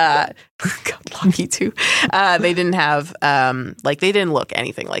Lakitu. Lakitu. They didn't have they didn't look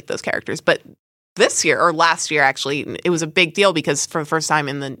anything like those characters. But this year or last year, actually, it was a big deal because for the first time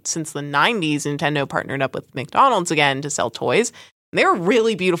since the 90s, Nintendo partnered up with McDonald's again to sell toys. And they were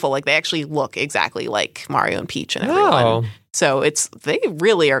really beautiful. Like they actually look exactly like Mario and Peach and everyone. Oh. So they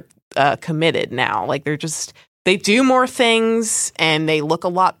really are committed now. Like they do more things and they look a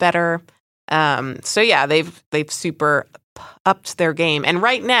lot better. So yeah, they've super upped their game. And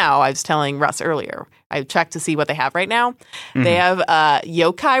right now, I was telling Russ earlier, I checked to see what they have right now. Mm-hmm. They have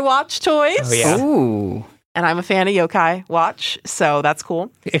Yokai Watch toys. Oh, yeah. Ooh. And I'm a fan of Yokai Watch, so that's cool.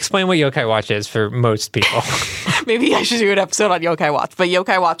 Explain what Yokai Watch is for most people. Maybe I should do an episode on Yokai Watch. But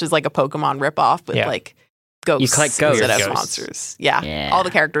Yokai Watch is like a Pokemon ripoff with like ghosts. You collect ghosts. Instead of monsters. Yeah. All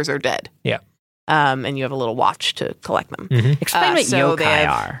the characters are dead. Yeah. And you have a little watch to collect them. Mm-hmm. Explain what yokai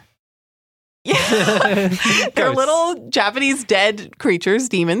are. Yeah. They're little Japanese dead creatures,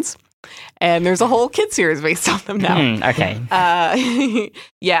 demons. And there's a whole kid series based on them now. Okay.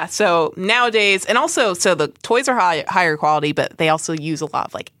 Yeah, so nowadays, and also, so the toys are higher quality, but they also use a lot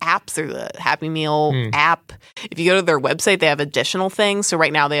of like apps. There's the Happy Meal app. If you go to their website, they have additional things. So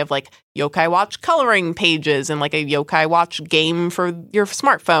right now they have like Yokai Watch coloring pages and like a Yokai Watch game for your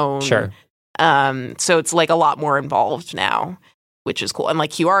smartphone. Sure. So it's like a lot more involved now, which is cool. And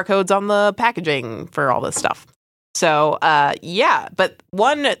like QR codes on the packaging for all this stuff. So, yeah, but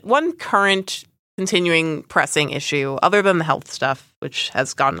one current continuing pressing issue, other than the health stuff, which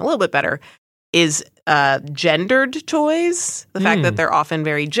has gotten a little bit better, is gendered toys. The fact that they're often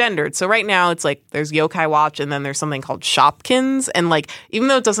very gendered. So right now it's like there's Yokai Watch and then there's something called Shopkins. And like, even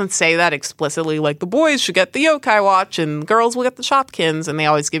though it doesn't say that explicitly, like the boys should get the Yokai Watch and girls will get the Shopkins and they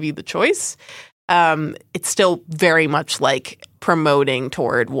always give you the choice. It's still very much like promoting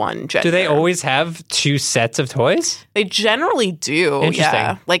toward one gender. Do they always have two sets of toys? They generally do. Interesting.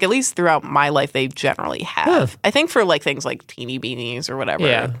 Yeah. Like at least throughout my life, they generally have. I think for like things like Teeny Beanies or whatever.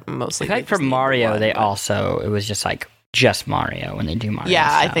 Yeah. Mostly. I think for Mario, it was just Mario when they do Mario. Yeah,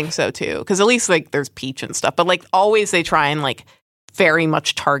 stuff. I think so too. Because at least like there's Peach and stuff. But like always they try and like very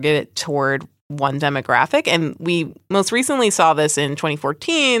much target it toward one demographic. And we most recently saw this in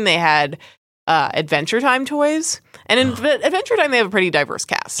 2014. They had Adventure Time toys. And in Adventure Time, they have a pretty diverse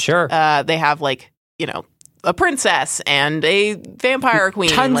cast. Sure. They have like, a princess and a vampire queen.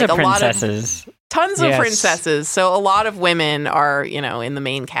 Tons like of a princesses. Tons of princesses. So a lot of women are, in the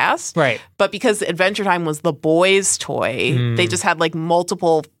main cast. Right. But because Adventure Time was the boys' toy, they just had like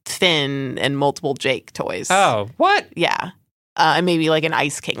multiple Finn and multiple Jake toys. Oh, what? Yeah. And maybe like an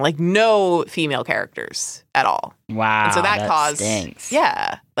Ice King. Like no female characters at all. Wow. And so that caused. Stinks.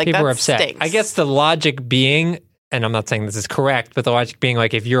 Yeah. Like People that were upset. stinks. I guess the logic being, and I'm not saying this is correct, but the logic being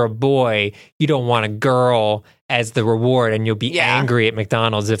like if you're a boy, you don't want a girl as the reward and you'll be angry at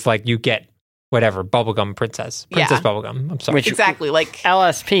McDonald's if like you get whatever, bubblegum princess bubblegum. I'm sorry. Exactly. Like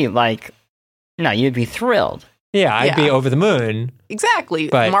LSP, like, no, you'd be thrilled. Yeah, I'd be over the moon. Exactly.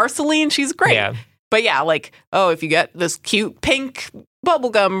 But, Marceline, she's great. Yeah. But yeah, like, if you get this cute pink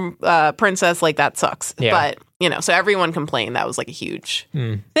bubblegum princess, like that sucks. Yeah. But, so everyone complained that was like a huge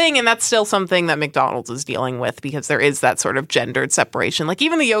thing. And that's still something that McDonald's is dealing with because there is that sort of gendered separation. Like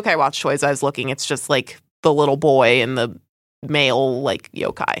even the Yokai Watch toys I was looking, it's just like the little boy and the male like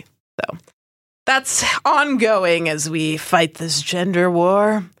yokai. So that's ongoing as we fight this gender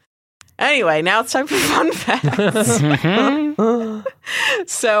war. Anyway, now it's time for fun facts.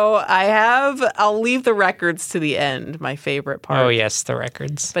 So I'll leave the records to the end, my favorite part. Oh, yes, the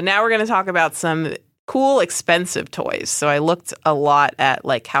records. But now we're going to talk about some cool, expensive toys. So I looked a lot at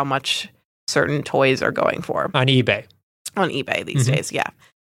like how much certain toys are going for. On eBay. On eBay these days, yeah.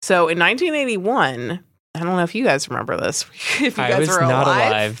 So in 1981, I don't know if you guys remember this. If you guys were not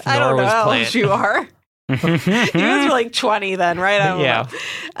alive. I don't know how old you are. You guys were like 20 then, right? I don't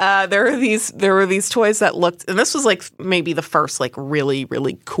know. There were these toys that looked, and this was like maybe the first like really,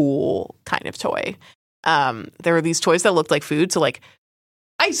 really cool kind of toy. There were these toys that looked like food, so like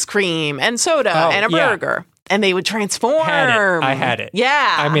ice cream and soda and a burger, and they would transform. I had it.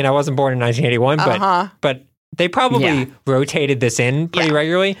 Yeah. I mean, I wasn't born in 1981, but they probably rotated this in pretty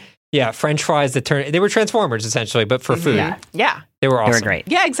regularly. Yeah, French fries they were Transformers essentially, but for food. Yeah. They were awesome. They were great.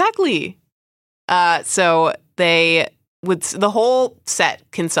 Yeah, exactly. So the whole set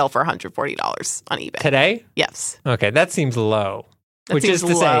can sell for $140 on eBay. Today? Yes. Okay, that seems low. Which is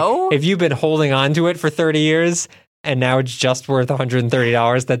to say, if you've been holding on to it for 30 years and now it's just worth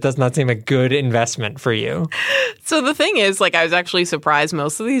 $130, that does not seem a good investment for you. So the thing is, like, I was actually surprised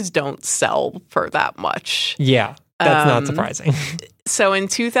most of these don't sell for that much. Yeah, that's not surprising. So in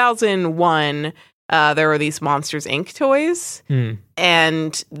 2001, there were these Monsters, Inc. toys,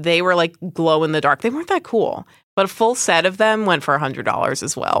 and they were like glow in the dark. They weren't that cool, but a full set of them went for $100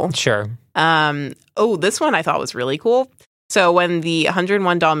 as well. Sure. This one I thought was really cool. So when the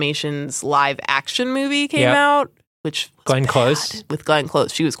 101 Dalmatians live action movie came out, which was Glenn Close. With Glenn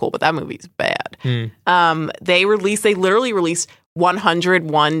Close, she was cool, but that movie's bad. They literally released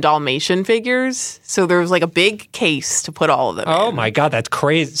 101 Dalmatian figures. So there was like a big case to put all of them in. Oh my God, that's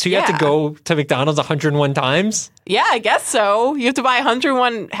crazy. So you have to go to McDonald's 101 times? Yeah, I guess so. You have to buy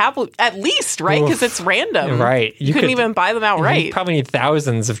 101 at least, right? Because it's random. Right. You couldn't even buy them outright. You probably need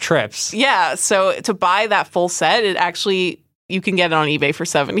thousands of trips. Yeah, so to buy that full set, you can get it on eBay for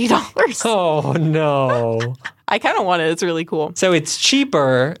 $70. Oh, no. I kind of want it. It's really cool. So it's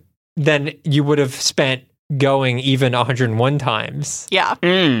cheaper than you would have spent going even 101 times. Yeah.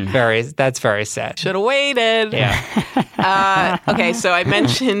 That's very sad. Should have waited. Yeah. Okay, so I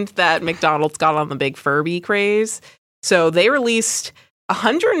mentioned that McDonald's got on the big Furby craze. So they released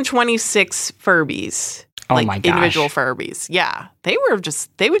 126 Furbies. Oh like my gosh. Individual Furbies. Yeah. They would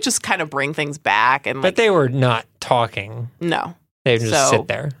just kind of bring things back. But they were not talking. No. They would just sit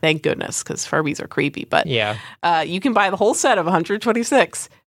there. Thank goodness, because Furbies are creepy. But yeah, you can buy the whole set of 126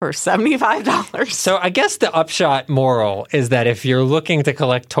 for $75. So I guess the upshot moral is that if you're looking to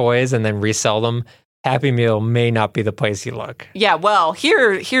collect toys and then resell them, Happy Meal may not be the place you look. Yeah, well,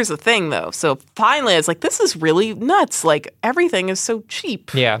 here's the thing, though. So finally, it's like, this is really nuts. Like, everything is so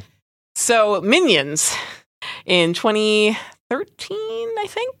cheap. Yeah. So Minions, in 2013, I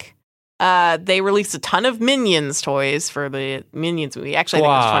think, they released a ton of Minions toys for the Minions movie. Actually,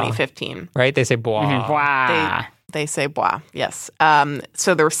 I think it was 2015. Right? They say bois. Wow. They say bois, yes.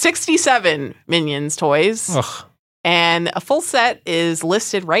 So there were 67 Minions toys. Ugh. And a full set is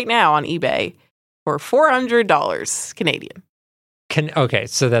listed right now on eBay for $400 Canadian. Okay,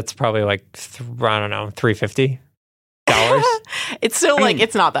 so that's probably like, I don't know, $350? It's still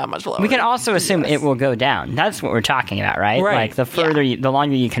it's not that much lower. We can also assume it will go down. That's what we're talking about, right? Like the further, the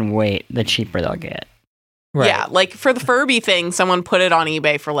longer you can wait, the cheaper they'll get. Right. Yeah, like for the Furby thing, someone put it on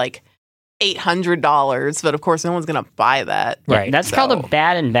eBay for like $800, but of course no one's going to buy that. Right. That's called a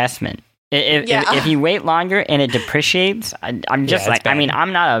bad investment. If you wait longer and it depreciates, I'm just I mean,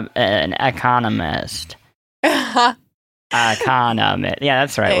 I'm not an economist. Economist. Yeah,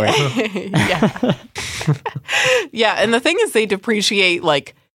 that's the right word. Yeah. Yeah, and the thing is they depreciate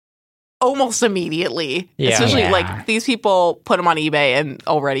like almost immediately. Yeah. Especially like these people put them on eBay and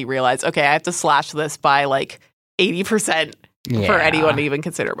already realize, okay, I have to slash this by like 80% for anyone to even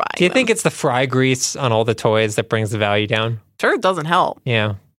consider buying. Do you think it's the fry grease on all the toys that brings the value down? Sure, it doesn't help.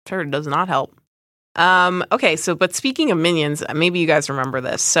 Yeah. Sure, it does not help. Okay, but speaking of Minions, maybe you guys remember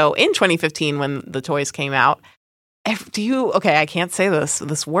this. So in 2015, when the toys came out, I can't say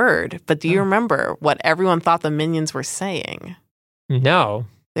this word, but do you remember what everyone thought the Minions were saying? No.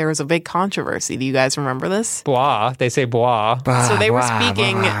 There was a big controversy. Do you guys remember this? Bois. They say bois. So they were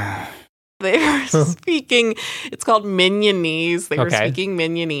speaking. They were speaking. It's called Minionese. They were speaking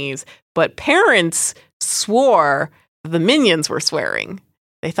Minionese, but parents swore the Minions were swearing.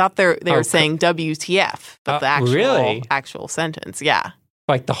 They thought they were saying WTF, but the actual sentence, yeah.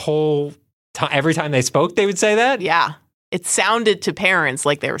 Like the whole time, every time they spoke, they would say that? Yeah. It sounded to parents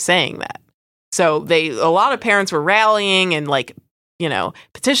like they were saying that. So a lot of parents were rallying and like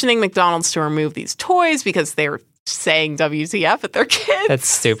petitioning McDonald's to remove these toys because they're saying WTF at their kids. That's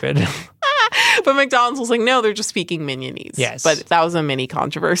stupid. But McDonald's was like, no, they're just speaking Minionese. Yes. But that was a mini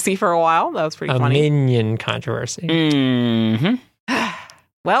controversy for a while. That was pretty funny. Minion controversy. Mm-hmm.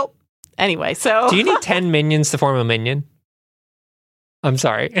 Well, anyway, so... Do you need 10 minions to form a minion? I'm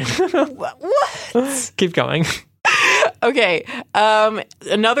sorry. What? Keep going. Okay.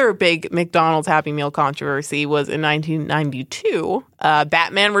 Another big McDonald's Happy Meal controversy was in 1992.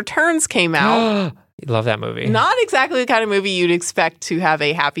 Batman Returns came out. You love that movie. Not exactly the kind of movie you'd expect to have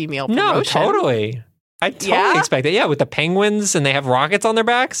a Happy Meal promotion. No, totally. I totally expect it. Yeah, with the penguins and they have rockets on their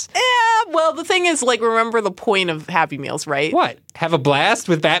backs. Yeah, well, the thing is, remember the point of Happy Meals, right? What? Have a blast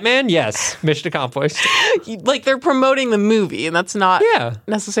with Batman? Yes. Mission accomplished. They're promoting the movie, and that's not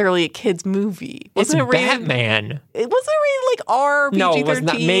necessarily a kid's movie. It's Batman. It wasn't rated R, PG-13? No, it was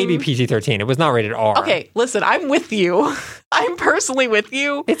not. Maybe PG-13. It was not rated R. Okay, listen, I'm with you. I'm personally with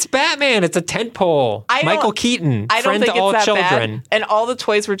you. It's Batman. It's a tentpole. Michael Keaton. I don't friend think to all it's that children. bad. And all the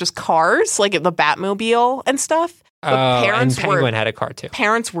toys were just cars, like the Batmobile and stuff. But and Penguin had a car too.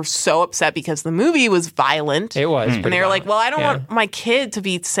 Parents were so upset because the movie was violent. It was. And they were like, well, I don't want my kid to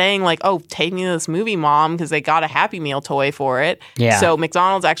be saying take me to this movie, Mom, because they got a Happy Meal toy for it. Yeah. So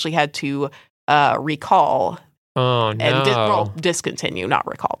McDonald's actually had to recall. Oh, no. And discontinue, not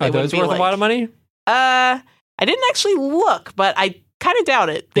recall. Are those worth a lot of money? I didn't actually look, but I kind of doubt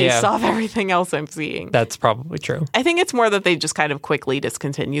it based off everything else I'm seeing. That's probably true. I think it's more that they just kind of quickly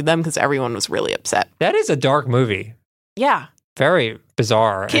discontinued them because everyone was really upset. That is a dark movie. Yeah. Very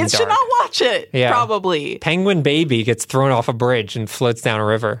bizarre. Kids should not watch it, probably. Penguin baby gets thrown off a bridge and floats down a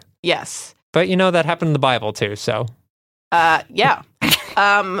river. Yes. But that happened in the Bible too, so. Yeah.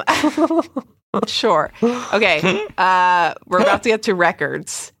 Sure. Okay. We're about to get to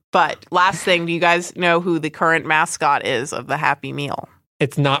records. But last thing, do you guys know who the current mascot is of the Happy Meal?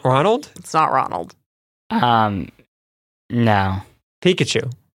 It's not Ronald? It's not Ronald. No.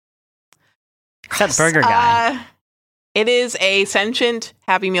 Pikachu. Except Burger Guy. It is a sentient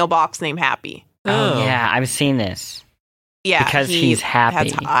Happy Meal box named Happy. Oh, yeah. I've seen this. Yeah. Because he's happy.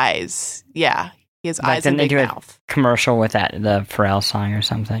 Has eyes. Yeah. He has eyes and big big mouth. A commercial with the Pharrell song or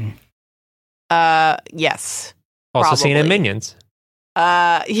something. Yes. Also seen in Minions.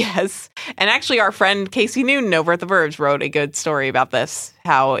 Yes. And actually our friend Casey Noonan over at The Verge wrote a good story about this,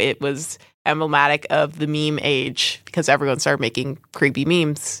 how it was emblematic of the meme age because everyone started making creepy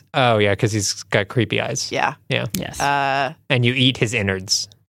memes. Oh, yeah, because he's got creepy eyes. Yeah. Yeah. Yes. And you eat his innards.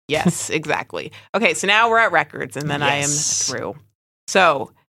 Yes, exactly. Okay, so now we're at records, and then I am through.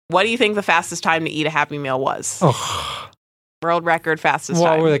 So, what do you think the fastest time to eat a Happy Meal was? Oh. World record fastest time.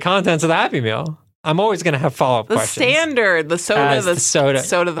 What were the contents of the Happy Meal? I'm always going to have follow-up questions. The standard, the soda,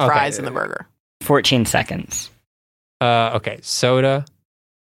 the fries, and the burger. 14 seconds. Okay, soda,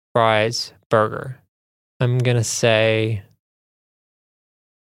 fries, burger. I'm going to say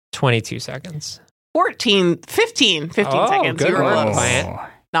 22 seconds. 15 seconds. Good. You were close.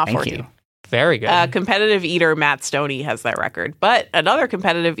 Not Thank 14. You. Very good. Competitive eater Matt Stoney has that record. But another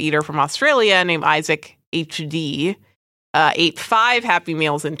competitive eater from Australia named Isaac HD ate 5 Happy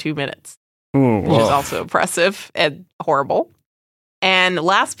Meals in 2 minutes. Ooh, which is also impressive and horrible. And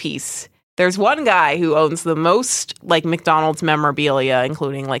last piece, there's one guy who owns the most McDonald's memorabilia,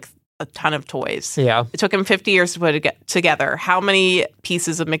 including a ton of toys. Yeah. It took him 50 years to put it together. How many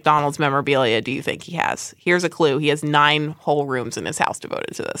pieces of McDonald's memorabilia do you think he has? Here's a clue. He has 9 whole rooms in his house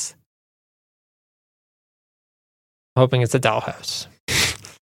devoted to this. Hoping it's a dollhouse.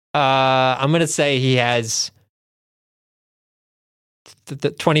 I'm going to say he has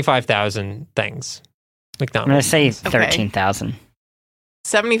 25,000 things. McDonald's. I'm going to say 13,000.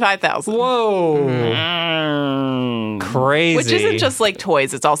 75,000. Whoa. Crazy. Which isn't just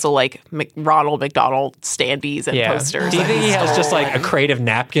toys. It's also Ronald McDonald standees and posters. Do you think he has just a crate of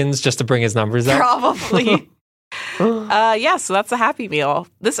napkins just to bring his numbers up? Probably. So that's a Happy Meal.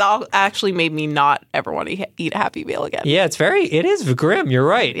 This all actually made me not ever want to eat a Happy Meal again. Yeah, it is grim. You're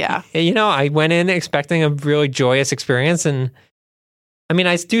right. Yeah. I went in expecting a really joyous experience, and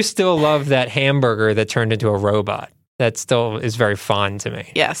I do still love that hamburger that turned into a robot. That still is very fun to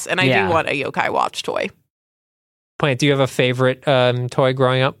me. Yes, and I do want a Yokai Watch toy. Plant, do you have a favorite toy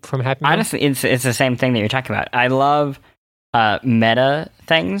growing up from Happy Meal? Honestly, it's the same thing that you're talking about. I love meta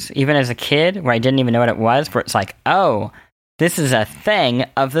things, even as a kid, where I didn't even know what it was, where it's oh, this is a thing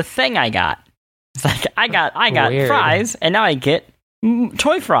of the thing I got. It's I got Weird. fries, and now I get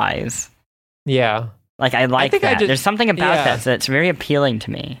toy fries. Yeah. I like that. There's something about that that's very appealing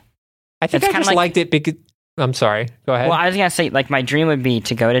to me. I think I just liked it because... I'm sorry. Go ahead. Well, I was going to say, my dream would be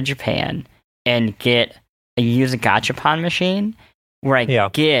to go to Japan and use a gachapon machine where I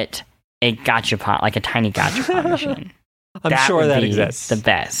get a gachapon, like a tiny gachapon machine. I'm sure that exists. The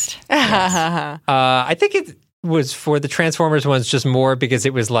best. Yes. I think it was for the Transformers ones just more because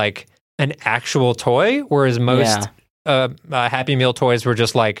it was like an actual toy, whereas most Happy Meal toys were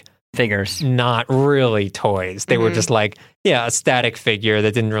just like figures, not really toys. They were just like, a static figure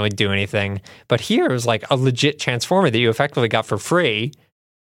that didn't really do anything. But here it was like a legit Transformer that you effectively got for free.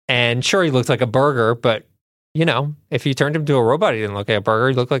 And sure, he looked like a burger, but if you turned him to a robot, he didn't look like a burger.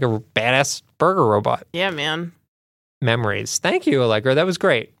 He looked like a badass burger robot. Yeah, man. Memories. Thank you, Allegra. That was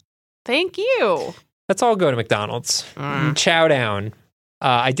great. Thank you. Let's all go to McDonald's. Chow down.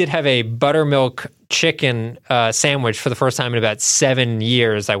 I did have a buttermilk chicken sandwich for the first time in about 7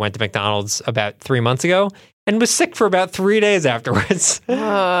 years. I went to McDonald's about 3 months ago and was sick for about 3 days afterwards. So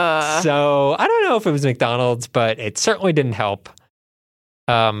I don't know if it was McDonald's, but it certainly didn't help.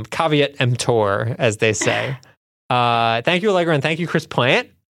 Caveat emptor, as they say. Thank you, Allegra, and thank you, Chris Plant.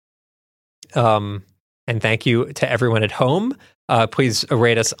 And thank you to everyone at home. Please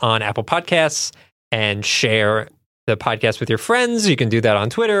rate us on Apple Podcasts and share the podcast with your friends. You can do that on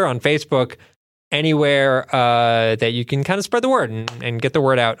Twitter, on Facebook, anywhere that you can kind of spread the word and get the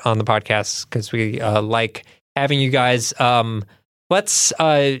word out on the podcast, because we like having you guys. Let's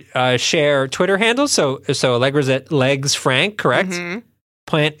share Twitter handles. So Allegra's at Legs Frank, correct? Mm-hmm.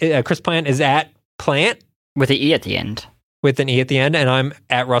 Plant. Chris Plant is at Plant with an E at the end. With an E at the end, and I'm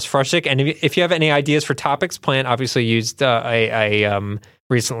at Russ Frushtick. And if you have any ideas for topics, Plant obviously used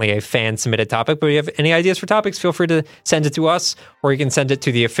recently a fan submitted topic. But if you have any ideas for topics, feel free to send it to us, or you can send it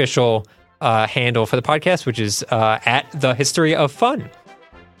to the official handle for the podcast, which is at The History of Fun.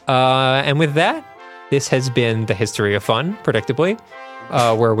 And with that, this has been The History of Fun, predictably,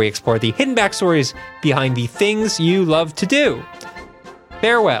 where we explore the hidden backstories behind the things you love to do.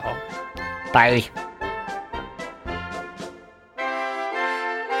 Farewell. Bye.